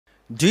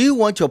Do you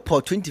want your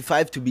port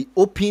 25 to be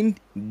opened?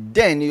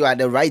 Then you are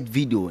the right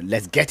video.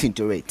 Let's get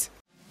into it.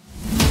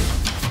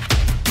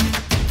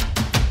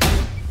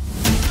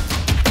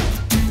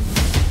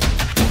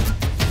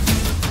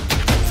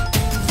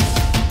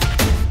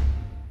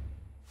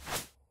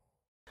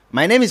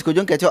 My name is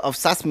Kojon Keto of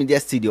SAS Media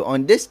Studio.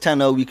 On this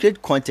channel, we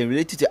create content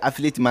related to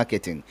affiliate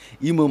marketing,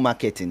 email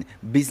marketing,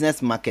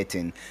 business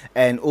marketing,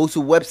 and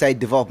also website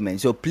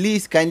development. So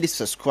please kindly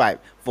subscribe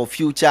for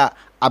future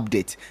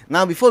updates.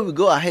 Now, before we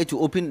go ahead to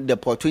open the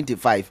port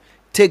 25,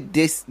 take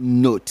this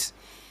note.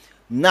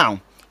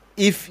 Now,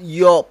 if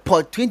your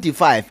port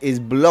 25 is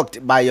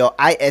blocked by your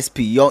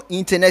ISP, your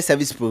internet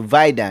service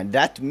provider,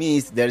 that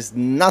means there's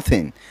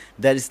nothing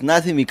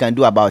we can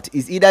do about it.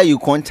 It's either you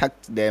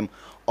contact them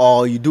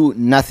or you do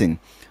nothing.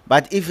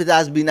 But if it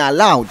has been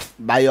allowed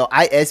by your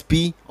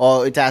ISP,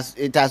 or it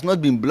has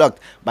not been blocked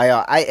by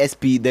your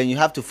ISP, then you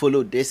have to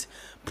follow this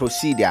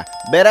procedure.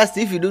 Better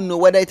still, if you don't know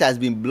whether it has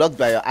been blocked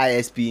by your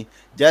ISP,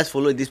 just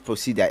follow this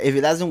procedure. If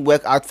it doesn't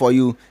work out for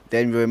you,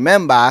 then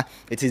remember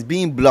it is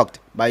being blocked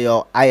by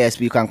your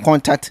ISP. You can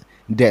contact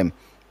them.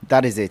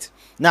 That is it.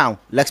 Now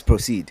let's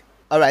proceed.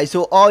 All right,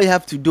 so all you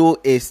have to do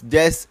is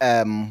just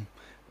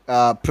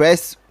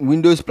press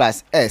Windows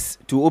plus S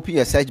to open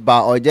your search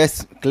bar, or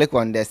just click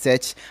on the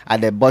search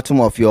at the bottom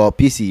of your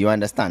PC. You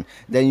understand?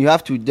 Then you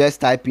have to just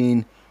type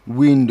in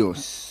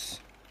Windows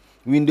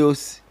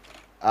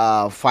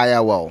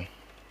firewall.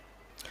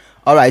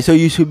 All right, so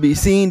you should be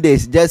seeing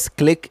this. Just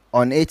click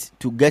on it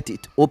to get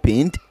it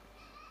opened.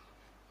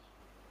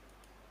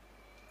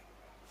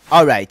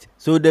 All right,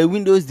 so the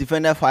Windows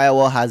Defender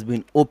firewall has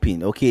been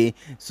opened. Okay,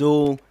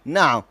 so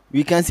now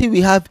we can see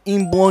we have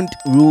inbound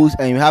rules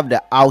and we have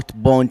the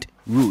outbound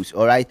rules.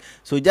 All right,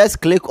 so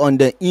just click on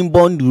the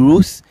inbound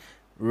rules,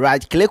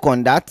 right click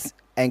on that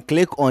and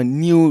click on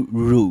new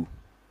rule.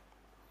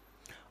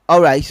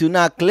 All right, so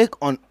now click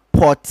on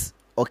port.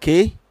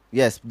 Okay,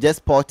 yes,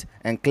 just port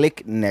and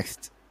click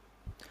next.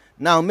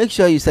 Now make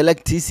sure you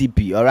select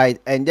TCP. All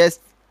right, and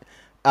just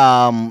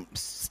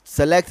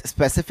select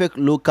specific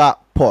local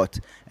port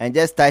and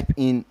just type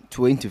in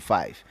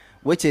 25,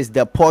 which is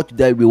the port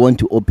that we want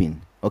to open.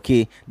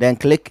 Okay, then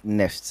click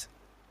next.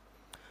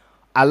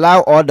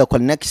 Allow all the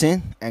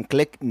connection and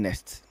click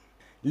next.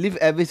 Leave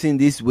everything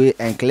this way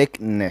and click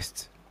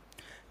next.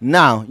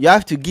 Now you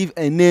have to give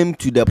a name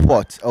to the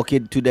port, okay,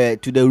 to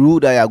the rule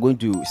that you are going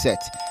to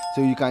set.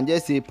 So you can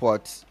just say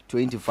port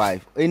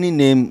 25, any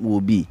name will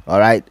be. All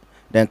right,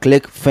 then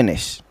click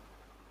finish.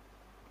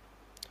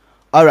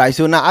 All right,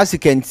 so now as you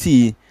can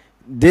see,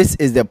 this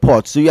is the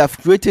port. So you have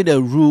created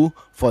a rule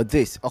for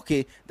this.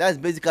 Okay, that's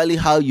basically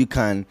how you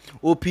can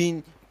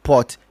open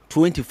port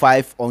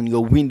 25 on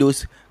your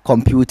Windows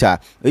computer.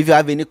 If you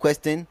have any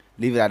question,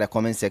 leave it at the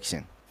comment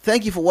section.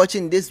 Thank you for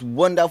watching this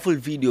wonderful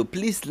video.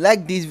 Please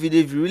like this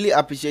video if you really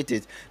appreciate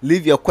it.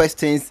 Leave your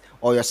questions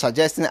or your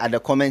suggestions at the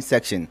comment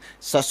section.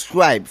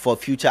 Subscribe for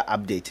future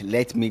updates.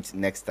 Let's meet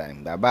next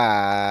time. Bye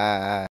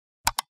bye.